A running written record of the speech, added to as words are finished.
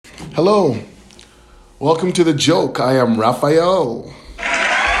Hello. Welcome to The Joke. I am Raphael.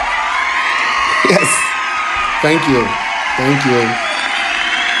 Yes. Thank you. Thank you.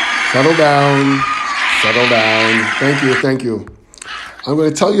 Settle down. Settle down. Thank you. Thank you. I'm going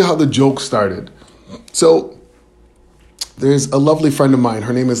to tell you how the joke started. So, there's a lovely friend of mine.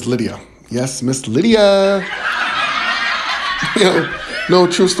 Her name is Lydia. Yes, Miss Lydia. No,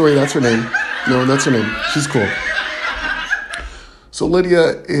 true story. That's her name. No, that's her name. She's cool. So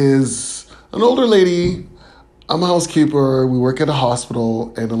Lydia is an older lady. I'm a housekeeper. We work at a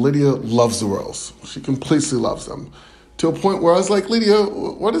hospital, and Lydia loves the Royals. She completely loves them. To a point where I was like, Lydia,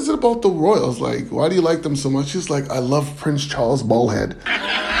 what is it about the Royals? Like, why do you like them so much? She's like, I love Prince Charles' bald head.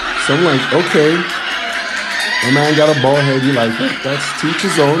 So I'm like, okay. My man got a bald head. You like it. That's to each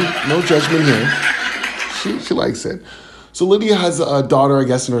his own. No judgment here. She likes it. So Lydia has a daughter, I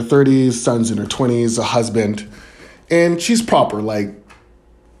guess, in her 30s, sons in her 20s, a husband. And she's proper, like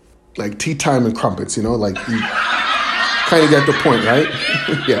tea time and crumpets, like you kind of get the point, right?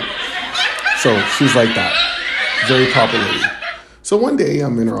 Yeah. So she's like that. Very proper lady. So one day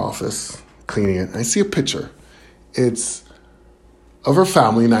I'm in her office cleaning it. And I see a picture. It's of her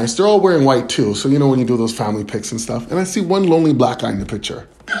family, nice. They're all wearing white too. So when you do those family pics and stuff. And I see one lonely black guy in the picture.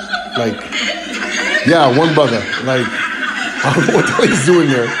 One brother. I don't know what the hell he's doing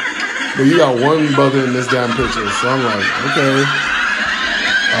there. But you got one brother in this damn picture. So I'm like, okay.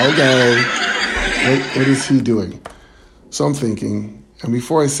 What is he doing? So I'm thinking, and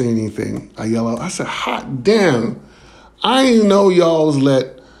before I say anything, I yell out, I said, hot damn, I ain't know y'all's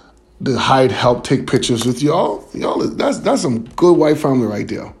let the Hyde help take pictures with y'all. That's some good white family right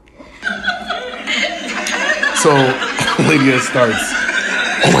there. So Lydia starts,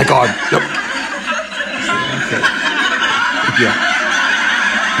 oh my God, yep. Okay.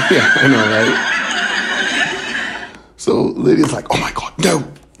 Yeah, I know, right? So Lydia's like, oh my God, no.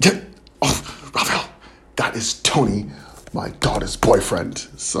 Oh, Raphael, that is Tony, my daughter's boyfriend.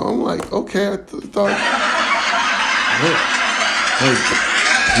 So I'm like, okay, I thought,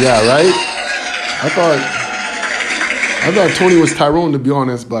 yeah, right? I thought Tony was Tyrone, to be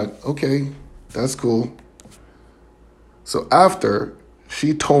honest, but okay, that's cool. So after,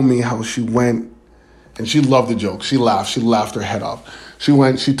 she told me how she went, and she loved the joke. She laughed her head off. She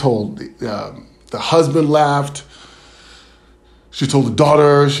told the husband laughed. She told the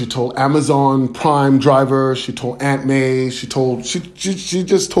daughter. She told Amazon Prime driver. She told Aunt May. She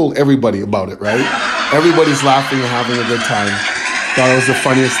just told everybody about it, right? Everybody's laughing and having a good time. Thought it was the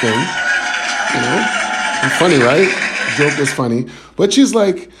funniest thing, And funny, right? The joke was funny. But she's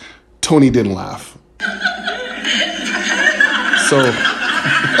like, Tony didn't laugh. So,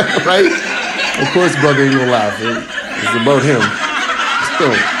 right? Of course, brother, you'll laugh. It's about him.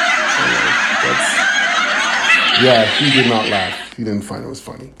 He did not laugh. He didn't find it was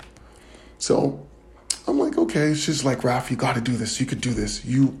funny. So I'm like, okay. She's like, Raph, you got to do this. You could do this.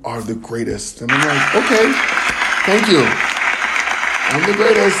 You are the greatest. And I'm like, okay, thank you. I'm the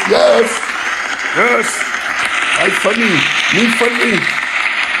greatest. Yes. I funny. Me funny.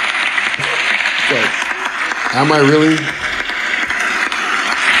 So, am I really?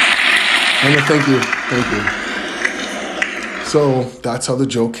 Thank you. So that's how the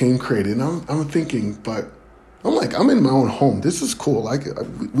joke came created. And I'm thinking, but I'm like, I'm in my own home. This is cool.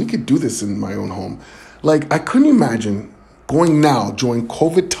 We could do this in my own home. I couldn't imagine going now during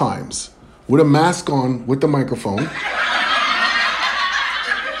COVID times with a mask on, with the microphone.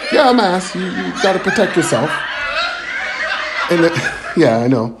 Yeah, a mask. You got to protect yourself. And yeah, I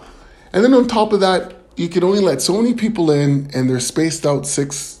know. And then on top of that, you can only let so many people in, and they're spaced out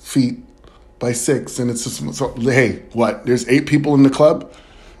 6 feet by 6, and it's just, so, hey, what? There's 8 people in the club,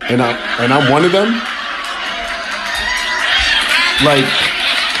 and I'm one of them.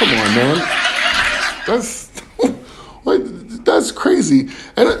 Come on, man. That's crazy.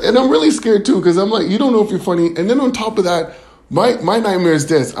 And I'm really scared too, because I'm like, you don't know if you're funny. And then on top of that, my nightmare is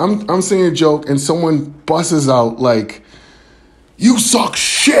this: I'm saying a joke, and someone busses out like, "You suck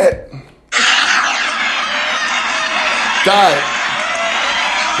shit."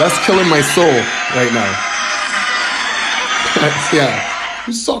 That's killing my soul right now. Yeah,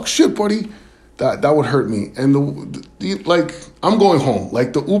 you suck shit, buddy. That would hurt me. And I'm going home.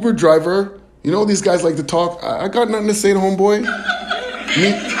 The Uber driver, these guys like to talk. I got nothing to say to homeboy.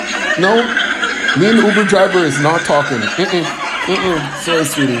 Me and the Uber driver is not talking. Sorry,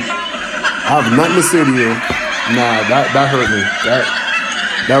 sweetie. I have nothing to say to you. Nah, that hurt me.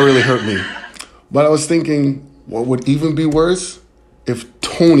 That really hurt me. But I was thinking, what would even be worse if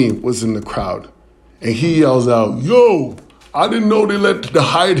Tony was in the crowd and he yells out, "Yo, I didn't know they let the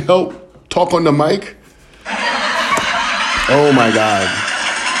Hyde help talk on the mic." Oh my God.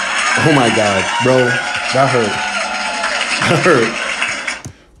 Oh my God, bro. That hurt. That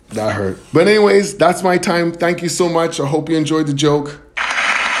hurt. That hurt. But anyways, that's my time. Thank you so much. I hope you enjoyed the joke.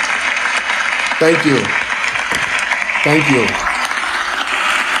 Thank you. Thank you.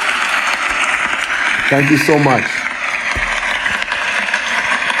 Thank you so much.